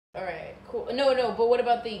Alright, cool. No, no, but what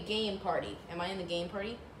about the game party? Am I in the game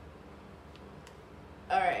party?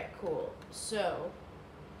 Alright, cool. So.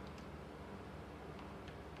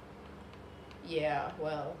 Yeah,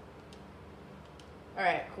 well.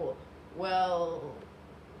 Alright, cool. Well.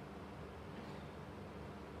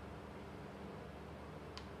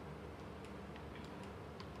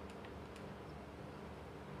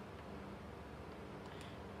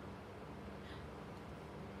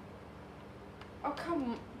 Oh,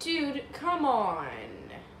 come. Dude, come on.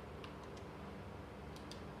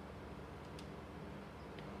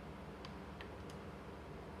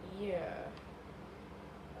 Yeah.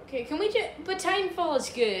 Okay, can we just... But Titanfall is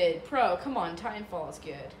good. Pro, come on, Titanfall is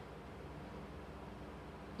good.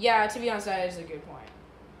 Yeah, to be honest, that is a good point.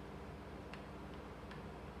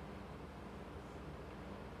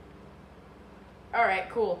 Alright,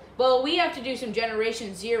 cool. Well, we have to do some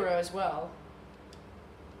Generation Zero as well.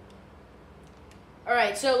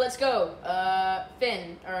 Alright, so let's go.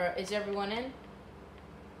 Finn, or is everyone in?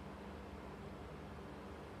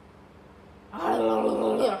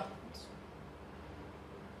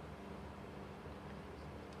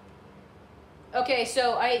 Okay,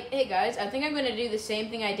 so hey guys, I think I'm gonna do the same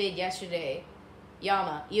thing I did yesterday.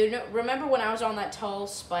 Yama, you know, remember when I was on that tall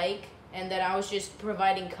spike and then I was just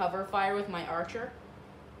providing cover fire with my archer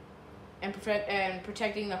and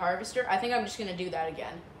protecting the harvester? I think I'm just gonna do that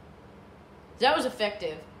again. That was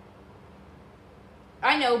effective.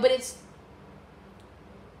 I know, but it's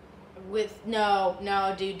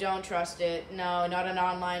no, dude, don't trust it. No, not an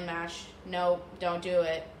online match. No, don't do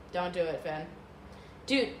it. Don't do it, Finn.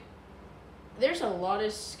 Dude. There's a lot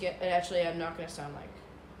of actually, I'm not gonna sound like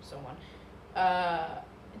someone.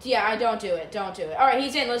 Yeah, I don't do it. Don't do it. All right,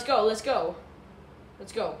 he's in. Let's go. Let's go.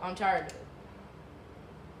 Let's go. I'm tired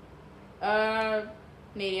of it.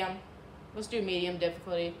 Medium. Let's do medium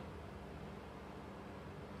difficulty.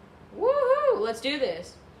 Woohoo! Let's do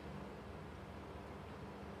this.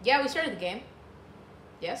 Yeah, we started the game.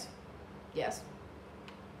 Yes. Yes.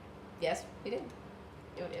 Yes, we did.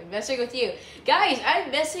 I'm messing with you. Guys, I'm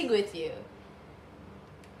messing with you.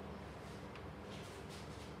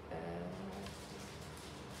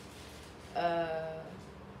 Ooh,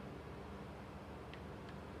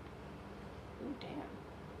 damn.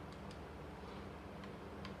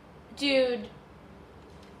 Dude.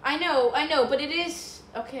 I know, but it is...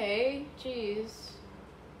 Okay, jeez.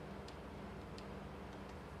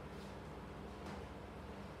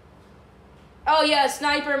 Oh, yeah,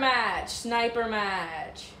 sniper match. Sniper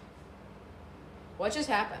match. What just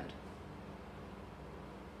happened?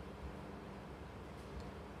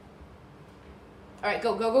 Alright,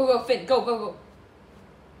 go, go, go, go, Finn. Go, go,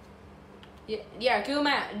 go. Yeah, do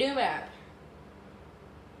map. Do map.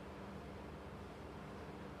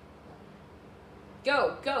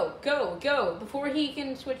 Go, go, go, go. Before he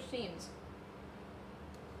can switch teams.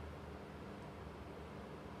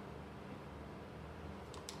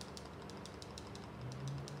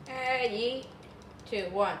 Yeet. 2,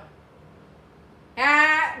 1.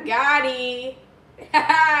 Ah, got he.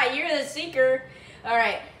 You're the seeker.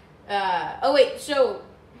 Alright. Oh wait, so...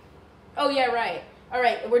 Oh yeah, right.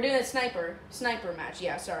 Alright, we're doing a sniper match.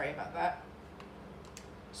 Yeah, sorry about that.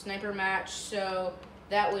 Sniper match, so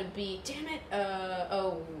that would be... Damn it.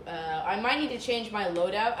 I might need to change my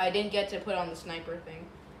loadout. I didn't get to put on the sniper thing.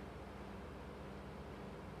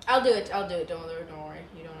 I'll do it. Don't worry.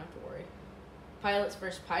 You don't have to worry. Pilots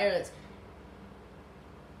versus pirates.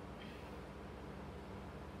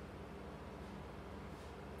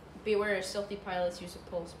 Beware, stealthy pilots use a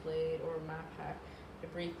pulse blade or a map hack to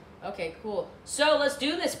breathe. Okay, cool. So let's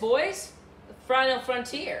do this, boys. The final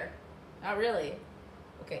frontier. Not really.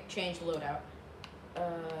 Okay, change loadout.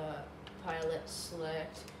 Pilot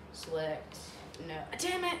select. No,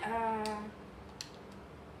 damn it.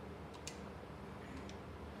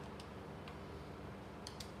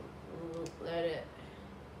 Let it.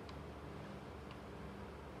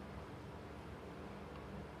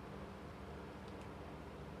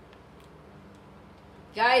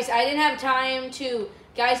 Guys, I didn't have time to.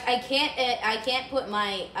 Guys, I can't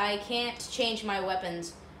change my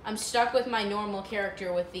weapons. I'm stuck with my normal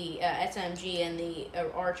character with the SMG and the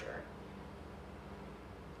archer.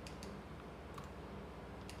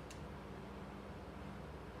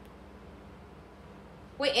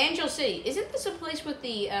 Wait, Angel City, isn't this a place with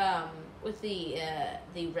the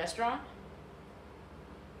restaurant?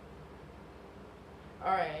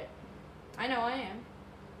 All right, I know I am.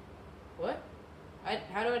 What?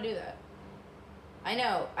 How do I do that? I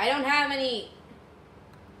know. I don't have any...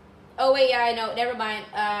 Oh, wait, yeah, I know. Never mind.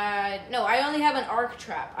 No, I only have an arc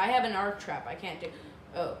trap. I have an arc trap. I can't do...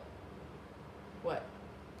 Oh. What?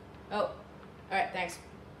 Oh. Alright, thanks.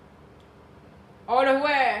 Out of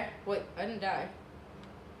where? Wait, I didn't die.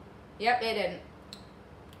 Yep, it didn't.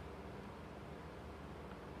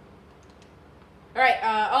 Alright,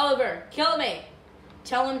 Oliver, kill me.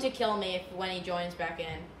 Tell him to kill me when he joins back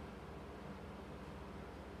in.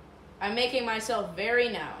 I'm making myself very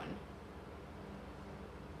known.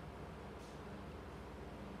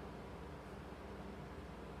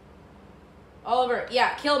 Oliver,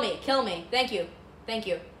 yeah, kill me, kill me. Thank you, thank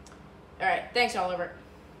you. Alright, thanks, Oliver.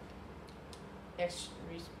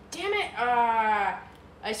 Damn it! I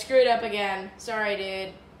screwed up again. Sorry,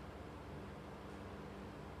 dude.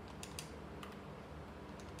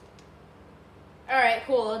 Alright,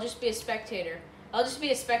 cool. I'll just be a spectator. I'll just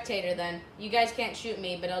be a spectator then. You guys can't shoot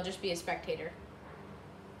me, but I'll just be a spectator.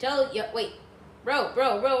 Wait.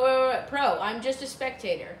 Bro, I'm just a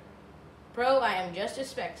spectator. Pro, I am just a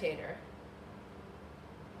spectator.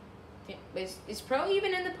 Is Pro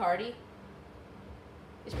even in the party?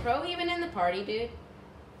 Is Pro even in the party, dude?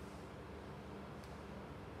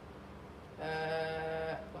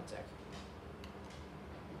 One sec.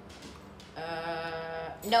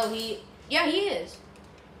 No, yeah, he is.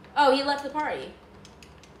 Oh, he left the party.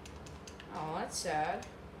 Oh, that's sad.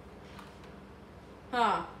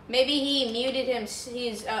 Huh. Maybe he muted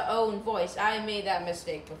his own voice. I made that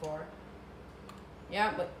mistake before.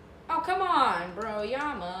 Yeah, but... Oh, come on, bro.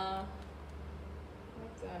 Yama.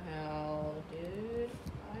 What the hell, dude?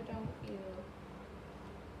 I don't feel...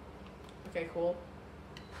 Okay, cool.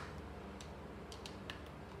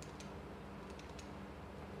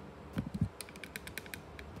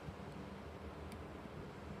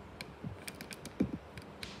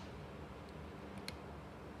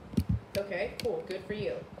 Okay, cool. Good for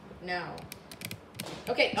you. Now.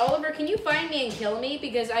 Okay, Oliver, can you find me and kill me?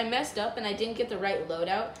 Because I messed up and I didn't get the right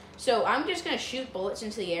loadout. So I'm just going to shoot bullets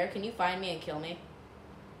into the air. Can you find me and kill me?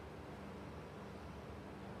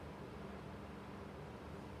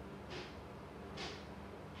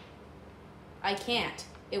 I can't.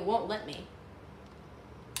 It won't let me.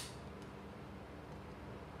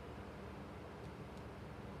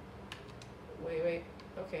 Wait.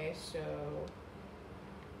 Okay, so...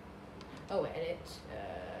 Oh, edit.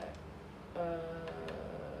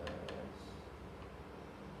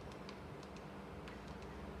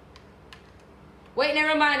 Wait,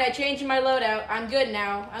 never mind. I changed my loadout. I'm good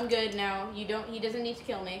now. He doesn't need to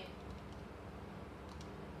kill me.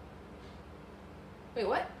 Wait,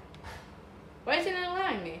 what? Why is it not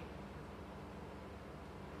allowing me?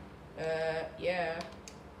 Yeah.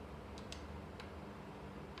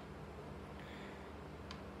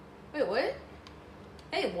 Wait, what?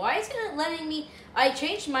 Hey, why isn't it letting me... I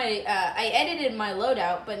changed my... I edited my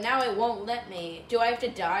loadout, but now it won't let me. Do I have to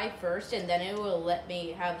die first, and then it will let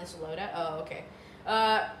me have this loadout? Oh, okay.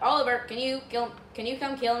 Oliver, can you come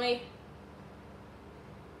kill me?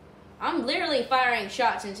 I'm literally firing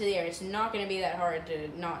shots into the air. It's not going to be that hard to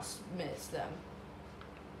not miss them.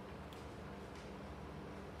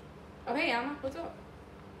 Oh, hey, Yama. What's up?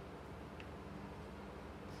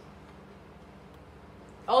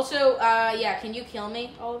 Also, yeah, can you kill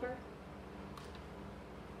me, Oliver?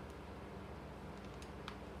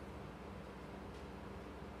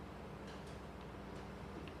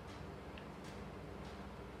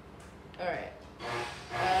 Alright.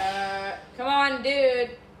 Come on,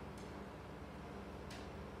 dude.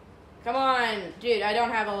 Come on. Dude, I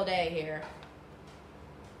don't have all day here.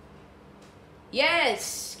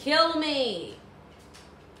 Yes! Kill me!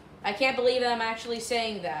 I can't believe I'm actually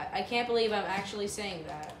saying that.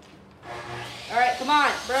 Alright, come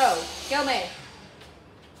on, bro. Kill me.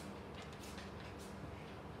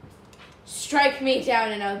 Strike me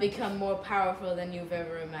down and I'll become more powerful than you've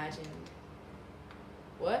ever imagined.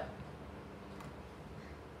 What?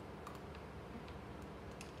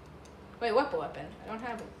 Wait, what weapon? I don't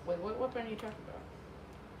have... Wait, what weapon are you talking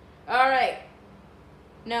about? Alright.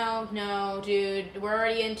 No, dude. We're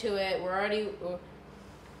already into it. We're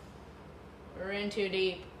in too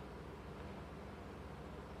deep.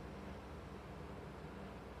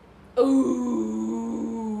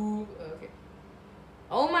 Ooh. Okay.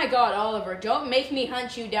 Oh my god, Oliver. Don't make me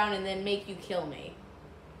hunt you down and then make you kill me.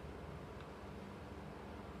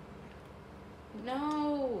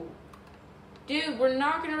 No. Dude, we're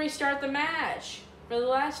not going to restart the match for the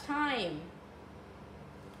last time.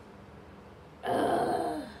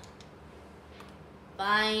 Ugh.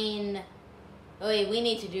 Fine. Oh wait, we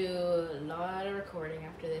need to do a lot of recording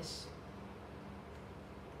after this.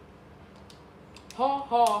 Ha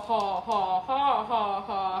ha ha ha ha ha ha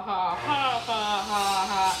ha ha ha ha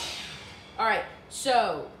ha. Alright,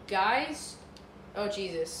 so guys. Oh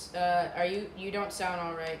Jesus. You don't sound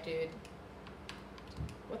alright, dude.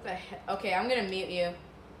 What the heck? Okay, I'm gonna mute you.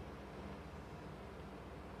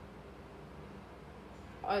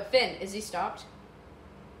 Finn, is he stopped?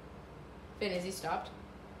 Finn, is he stopped?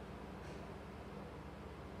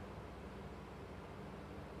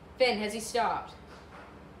 Finn, has he stopped?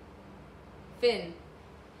 Finn.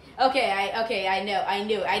 Okay, I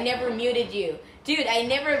knew. I never muted you. Dude, I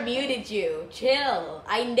never muted you. Chill.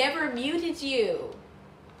 I never muted you.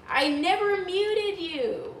 I never muted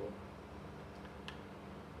you.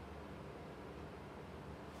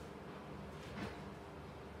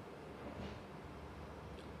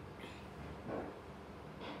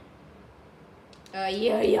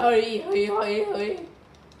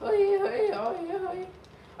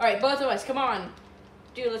 Alright, both of us, come on.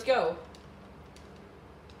 Dude, let's go.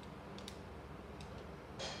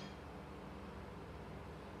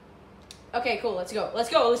 Okay, cool, let's go. Let's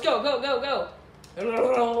go, go.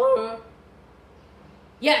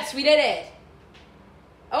 Yes, we did it.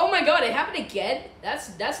 Oh my god, it happened again?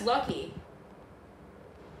 That's lucky.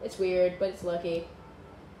 It's weird, but it's lucky.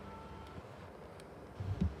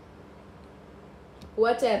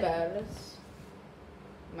 What about us?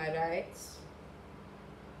 My rights.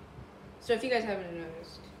 So if you guys haven't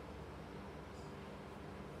noticed.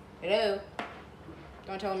 Hello?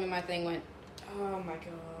 Don't tell me my thing went. Oh my god,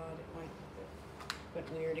 it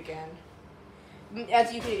went weird again.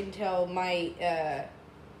 As you can tell, my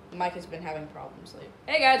mic has been having problems lately.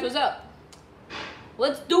 Hey guys, what's up?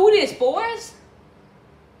 Let's do this, boys!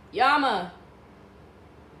 Yama.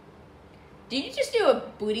 Did you just do a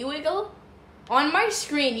booty wiggle? On my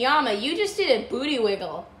screen, Yama, you just did a booty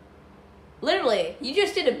wiggle. Literally, you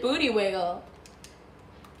just did a booty wiggle.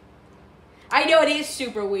 I know it is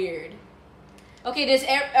super weird. Okay, is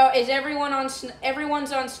everyone on?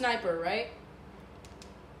 Everyone's on sniper, right?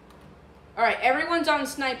 All right, everyone's on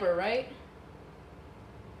sniper, right?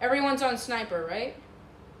 Everyone's on sniper, right?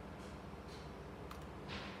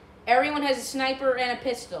 Everyone has a sniper and a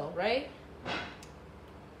pistol, right?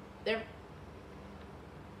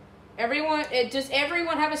 Does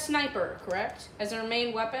everyone have a sniper, correct? As their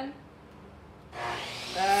main weapon?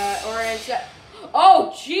 Or is that...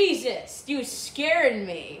 Oh, Jesus! You scared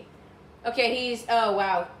me. Okay, he's... Oh,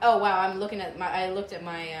 wow. Oh, wow, I looked at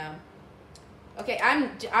my, Okay,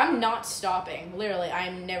 I'm not stopping. Literally,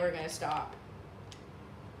 I'm never gonna stop.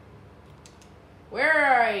 Where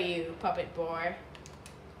are you, puppet boy?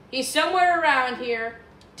 He's somewhere around here.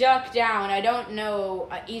 Duck down. I don't know.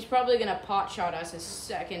 He's probably gonna pot shot us the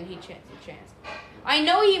second he chance. I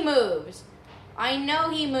know he moves. I know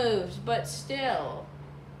he moves, but still.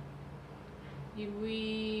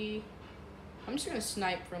 I'm just gonna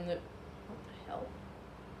snipe from the... What the hell?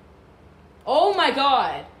 Oh my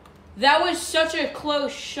god! That was such a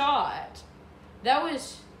close shot. That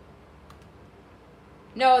was...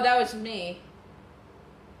 No, that was me.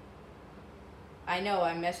 I know,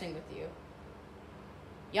 I'm messing with you.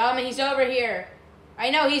 Yama, he's over here. I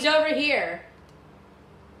know, he's over here.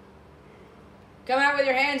 Come out with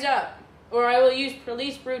your hands up, or I will use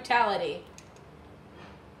police brutality.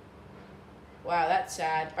 Wow, that's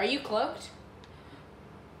sad. Are you cloaked?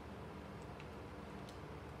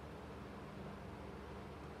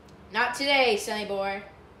 Not today, sonny boy.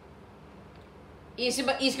 He's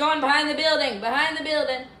going behind the building. Behind the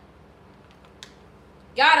building.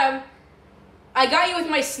 Got him. I got you with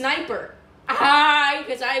my sniper. Ah,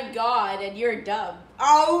 because I'm God and you're dumb.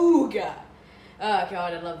 Oh, God. Oh,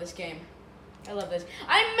 God, I love this game. I love this.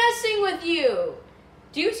 I'm messing with you.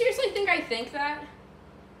 Do you seriously think I think that?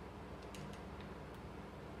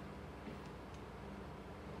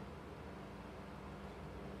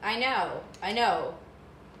 I know. I know.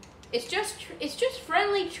 It's just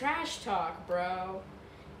friendly trash talk, bro.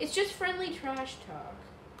 It's just friendly trash talk.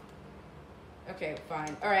 Okay,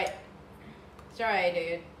 fine. All right. Sorry,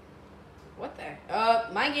 dude. What the?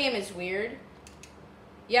 My game is weird.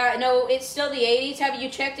 Yeah, no, it's still the 80s. Have you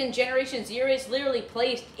checked in Generation Zero? It's literally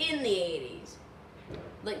placed in the 80s.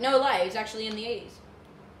 Like, no lie, it's actually in the 80s.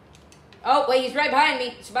 Oh, wait, he's right behind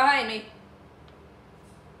me. He's behind me.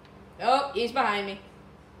 Oh, he's behind me.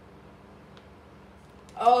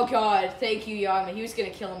 Oh, God, thank you, Yama. He was gonna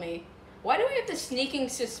kill me. Why do I have the sneaking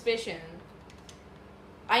suspicion?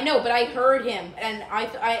 I know, but I heard him, and I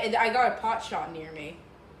got a pot shot near me.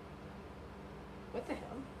 What the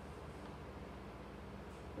hell?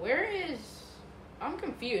 Where is... I'm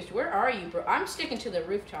confused. Where are you, bro? I'm sticking to the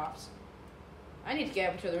rooftops. I need to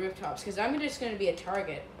get up to the rooftops, because I'm just going to be a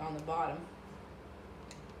target on the bottom.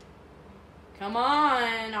 Come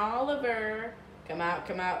on, Oliver. Come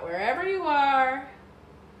out, wherever you are.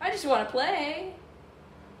 I just want to play.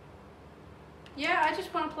 Yeah, I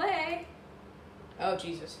just want to play. Oh,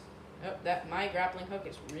 Jesus. Oh, my grappling hook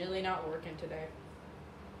is really not working today.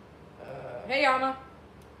 Hey, Yama.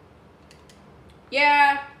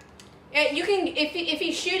 Yeah. You can, if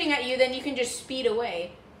he's shooting at you, then you can just speed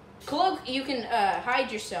away. Cloak, you can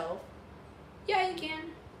hide yourself. Yeah, you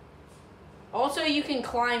can. Also, you can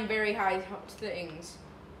climb very high things.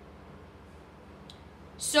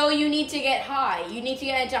 So you need to get high. You need to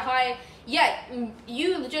get into high. Yeah,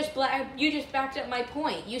 you just backed up my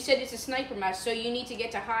point. You said it's a sniper match, so you need to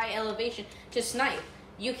get to high elevation to snipe.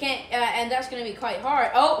 You can't, and that's going to be quite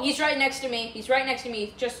hard. Oh, he's right next to me. He's right next to me.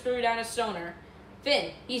 He just threw down a stoner.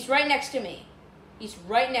 Finn, he's right next to me. He's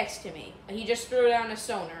right next to me. He just threw down a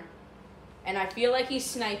stoner. And I feel like he's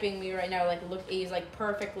sniping me right now. Like, look, he's like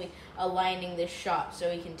perfectly aligning this shot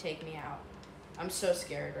so he can take me out. I'm so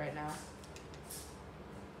scared right now.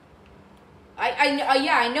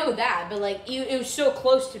 Yeah, I know that, but like, it was so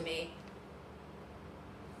close to me.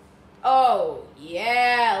 Oh,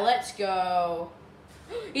 yeah, let's go.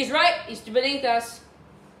 He's right. He's beneath us.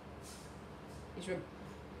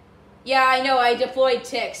 Yeah, I know. I deployed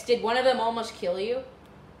ticks. Did one of them almost kill you?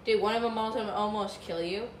 Did one of them almost kill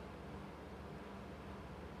you?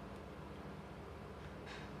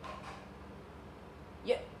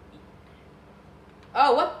 Yeah.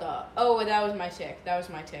 Oh, what the? Oh, that was my tick. That was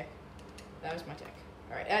my tick. That was my tick.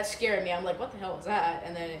 Alright, that scared me. I'm like, what the hell was that?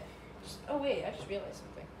 And then it just, oh wait, I just realized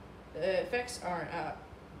something. The effects aren't up.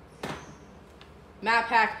 Map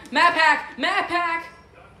hack! Map hack! Map hack!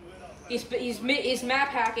 He's map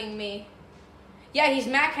hacking me. Yeah, he's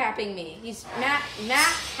map hacking me. He's map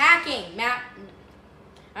hacking.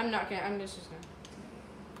 I'm just gonna.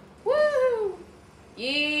 Woo!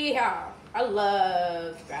 Yeehaw! I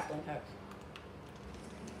love grappling hook.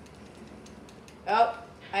 Oh,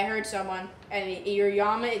 I heard someone. And your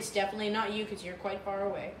Yama, it's definitely not you because you're quite far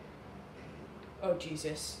away. Oh,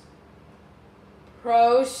 Jesus.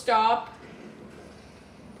 Pro, stop.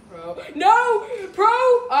 Pro. No! Pro!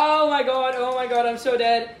 Oh my god, I'm so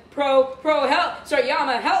dead. Pro, help! Sorry,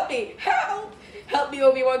 Yama, help me! Help! Help me,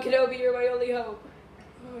 Obi-Wan Kenobi, you're my only hope.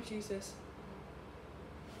 Oh, Jesus.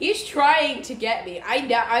 He's trying to get me.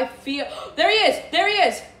 I feel... There he is! There he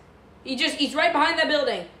is! He's right behind that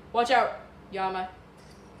building. Watch out, Yama.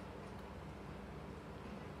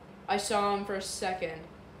 I saw him for a second.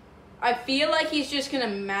 I feel like he's just gonna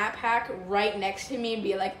map hack right next to me and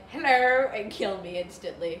be like, hello, and kill me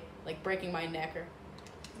instantly. Like breaking my neck or...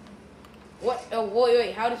 What? Oh,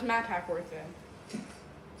 wait, how does map hack work then?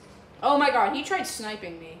 Oh my god, he tried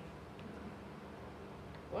sniping me.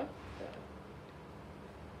 What the...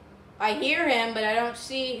 I hear him, but I don't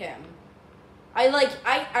see him.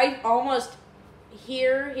 I almost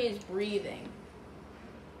hear his breathing.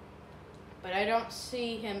 But I don't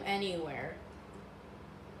see him anywhere.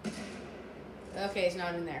 Okay, he's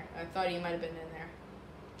not in there. I thought he might have been in there.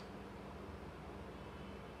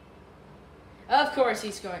 Of course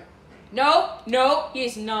he's going. No,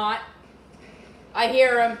 he's not. I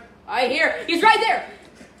hear him. He's right there.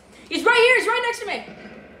 He's right here. He's right next to me.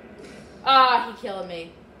 Ah, he killed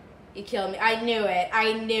me. He killed me. I knew it.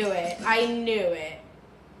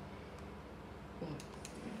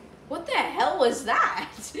 What the hell was that?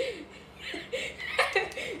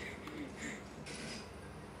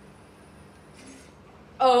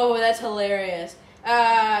 Oh, that's hilarious.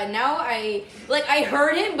 Now I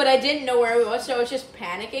heard him, but I didn't know where he was, so I was just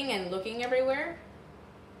panicking and looking everywhere.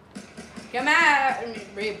 Come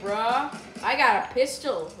at me, bro. I got a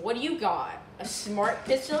pistol. What do you got? A smart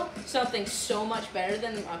pistol? Something so much better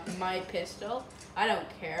than my pistol? I don't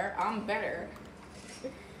care. I'm better.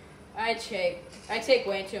 I take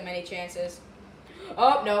way too many chances.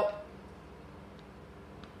 Oh, no.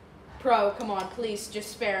 Pro, come on, please,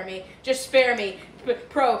 just spare me.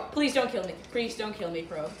 Pro, please don't kill me. Please don't kill me,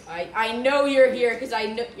 Pro. I know you're here because I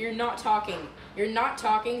know you're not talking. You're not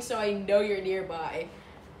talking, so I know you're nearby.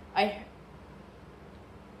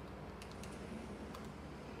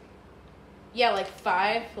 Yeah, like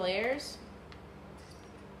 5 players.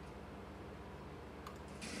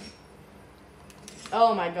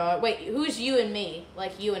 Oh my god. Wait, who's you and me?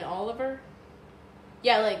 Like you and Oliver?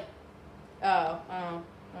 Yeah, like... Oh.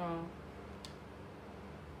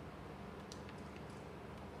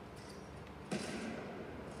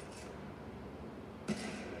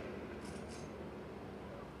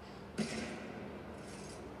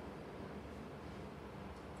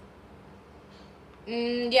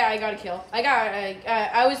 Yeah, I got a kill.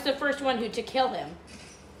 I was the first one to kill him.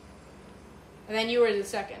 And then you were the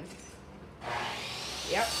second.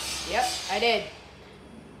 Yep, I did.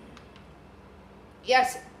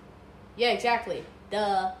 Yes. Yeah, exactly.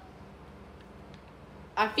 Duh.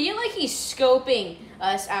 I feel like he's scoping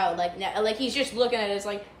us out, like he's just looking at us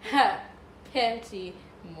like, ha, petty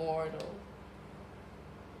mortal.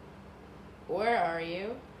 Where are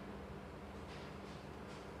you?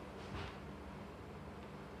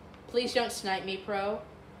 Please don't snipe me, pro.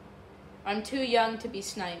 I'm too young to be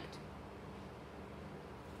sniped.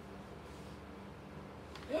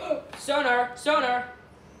 Sonar! Sonar!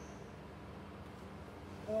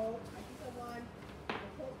 Oh, I think I won. I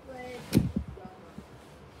full play. Yama.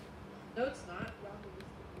 No, it's not. Yama is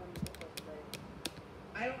the one with the full play.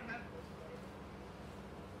 I don't have full play.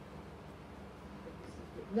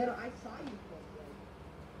 No, no, I saw you full play.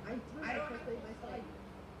 I threw I my don't full have play full and I saw play. you.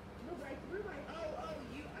 No, but I threw my. Oh,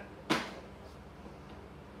 you.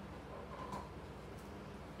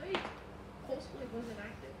 No, full play wasn't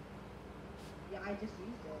active. Yeah, I just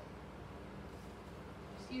used it.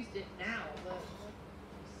 Just used it now, but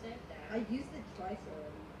you said that. I used it twice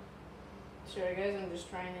already. Sorry guys, I'm just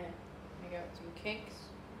trying to make out some kinks.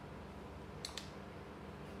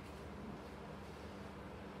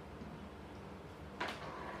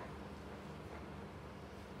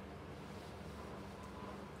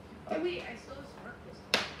 Oh wait, I still have smart pistol.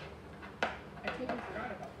 I totally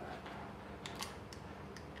forgot about that.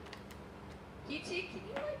 Kichi, can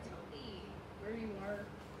you like tell me where you are?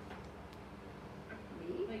 Me?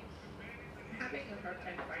 Like, I'm having a hard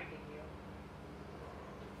time finding you.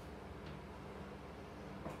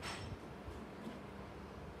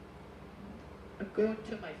 I'm going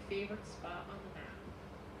to my favorite spot on the map.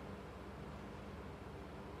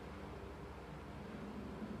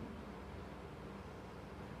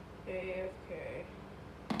 AFK.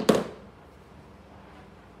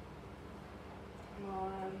 Come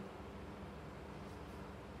on.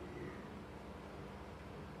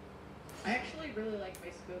 I actually really like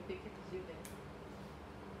my scope. It can zoom in.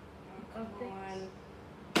 Come thanks.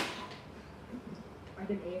 on. I've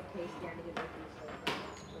been AFK standing in my face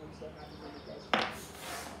so I'm so happy with you guys.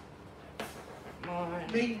 Come on.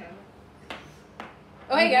 Mayhem.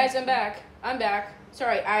 Oh hey guys, I'm back. I'm back.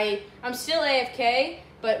 Sorry, I'm still AFK,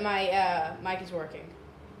 but my mic is working.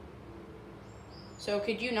 So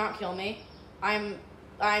could you not kill me? I'm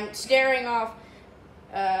staring off.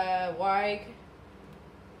 Why?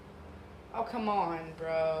 Oh come on,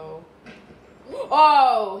 bro.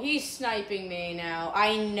 Oh, he's sniping me now.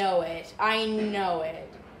 I know it. I know it.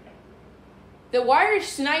 Why are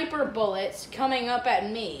sniper bullets coming up at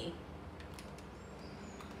me?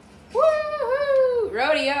 Woohoo!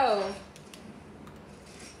 Rodeo.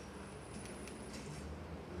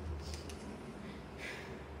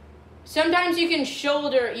 Sometimes you can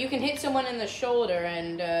hit someone in the shoulder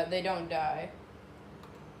and they don't die.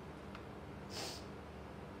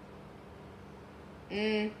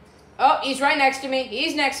 Oh, he's right next to me.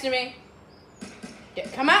 He's next to me.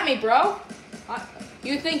 Come at me, bro.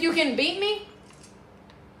 You think you can beat me?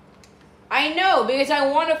 I know, because I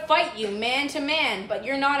want to fight you man to man, but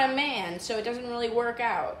you're not a man, so it doesn't really work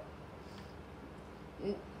out.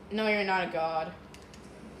 No, you're not a god.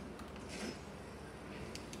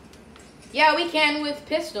 Yeah, we can with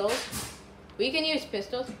pistols. We can use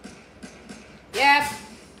pistols. Yeah.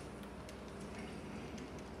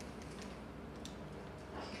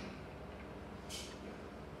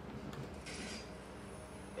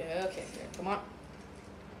 Okay, come on.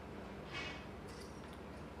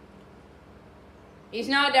 He's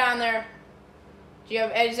not down there.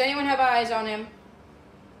 Does anyone have eyes on him?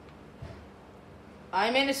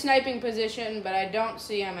 I'm in a sniping position, but I don't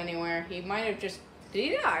see him anywhere. He might have just... Did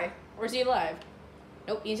he die? Or is he alive?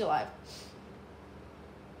 Nope, he's alive.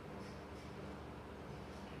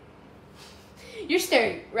 You're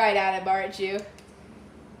staring right at him, aren't you?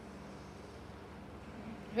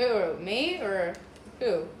 Who? Me? Or who?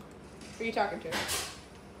 Who are you talking to?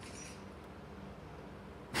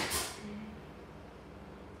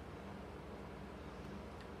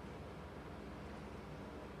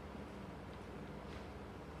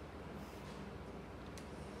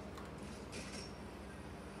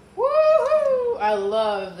 Woohoo! I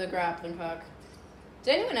love the grappling hook.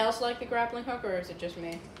 Does anyone else like the grappling hook, or is it just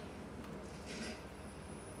me?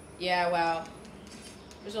 Yeah, wow.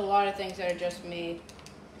 There's a lot of things that are just me.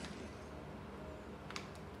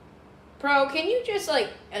 Pro, can you just, like,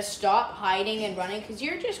 stop hiding and running? Because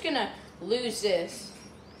you're just going to lose this.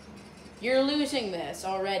 You're losing this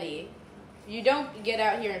already. If you don't get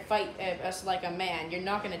out here and fight us like a man, you're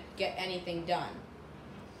not going to get anything done.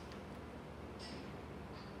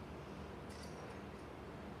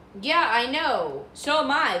 Yeah, I know. So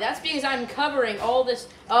am I. That's because I'm covering all this.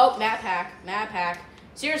 Oh, map hack. Map hack.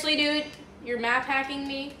 Seriously, dude? You're map hacking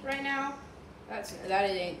me right now? That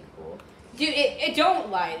ain't cool. Dude, it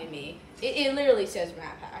don't lie to me. It literally says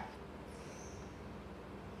map hack.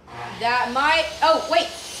 That might... Oh, wait.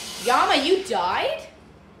 Yama, you died?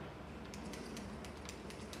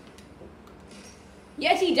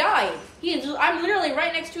 Yes, he died. I'm literally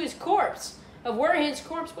right next to his corpse. of where his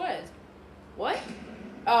corpse was. What?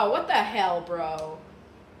 Oh, what the hell, bro?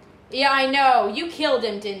 Yeah, I know. You killed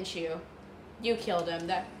him, didn't you? You killed him.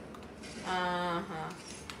 That. Uh-huh.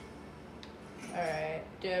 Alright.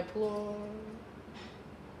 Deploy.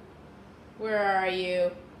 Where are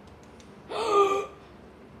you?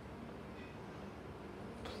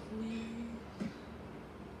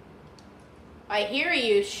 I hear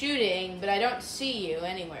you shooting, but I don't see you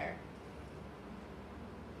anywhere.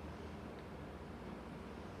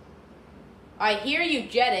 I hear you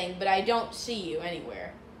jetting, but I don't see you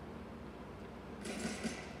anywhere.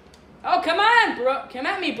 Oh, come on, bro. Come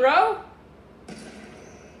at me, bro.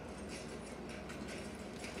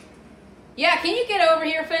 Yeah, can you get over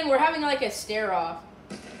here, Finn? We're having like a stare-off.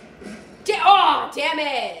 Oh, damn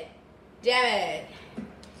it. Damn it.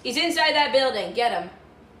 He's inside that building. Get him.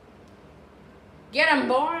 Get him,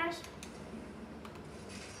 boys.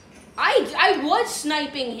 I was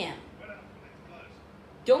sniping him.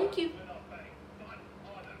 Don't you...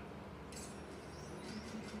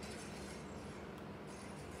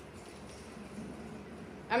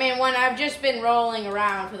 I mean, when I've just been rolling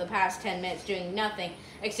around for the past 10 minutes doing nothing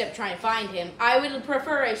except trying to find him, I would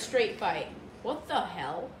prefer a straight fight. What the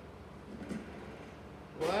hell?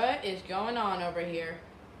 What is going on over here?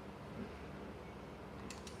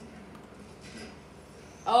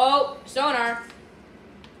 Oh, sonar.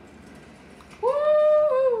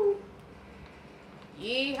 Woo!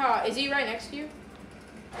 Yeehaw. Is he right next to you?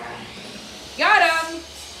 Got him!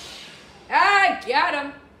 Ah, got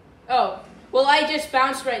him. Oh, well, I just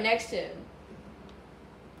bounced right next to him.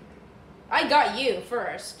 I got you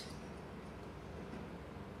first.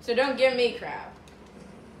 So don't give me crap.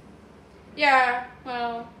 Yeah,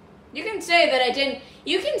 well, you can say that I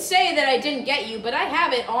didn't get you, but I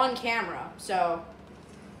have it on camera, so.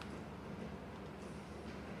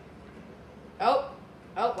 Oh,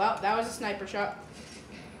 well, that was a sniper shot.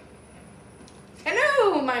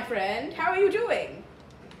 Hello, my friend. How are you doing?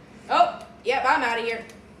 Oh, yep, I'm out of here.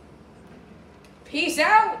 Peace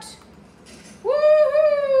out.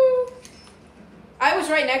 Woohoo! I was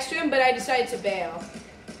right next to him, but I decided to bail.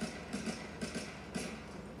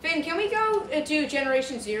 Finn, can we go to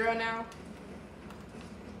Generation 0 now?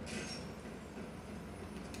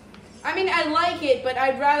 I mean, I like it, but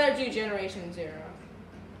I'd rather do Generation 0.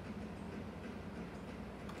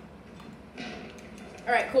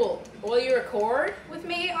 Alright, cool. Will you record with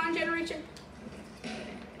me on Generation?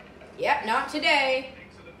 Yep, not today.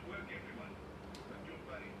 Excellent work, everyone. But you're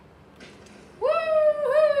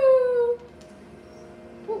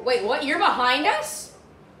Woohoo! Wait, what? You're behind us?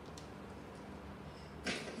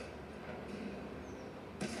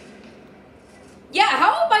 Yeah,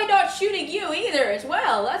 how am I not shooting you either as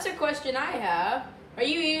well? That's a question I have. Are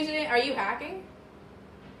you using it? Are you hacking?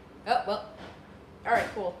 Oh, well. Alright,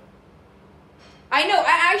 cool. I know,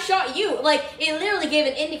 I shot you. Like, it literally gave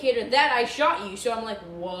an indicator that I shot you, so I'm like,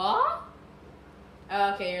 what?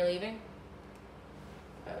 Okay, you're leaving?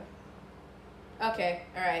 Oh. Okay,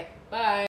 alright. Bye.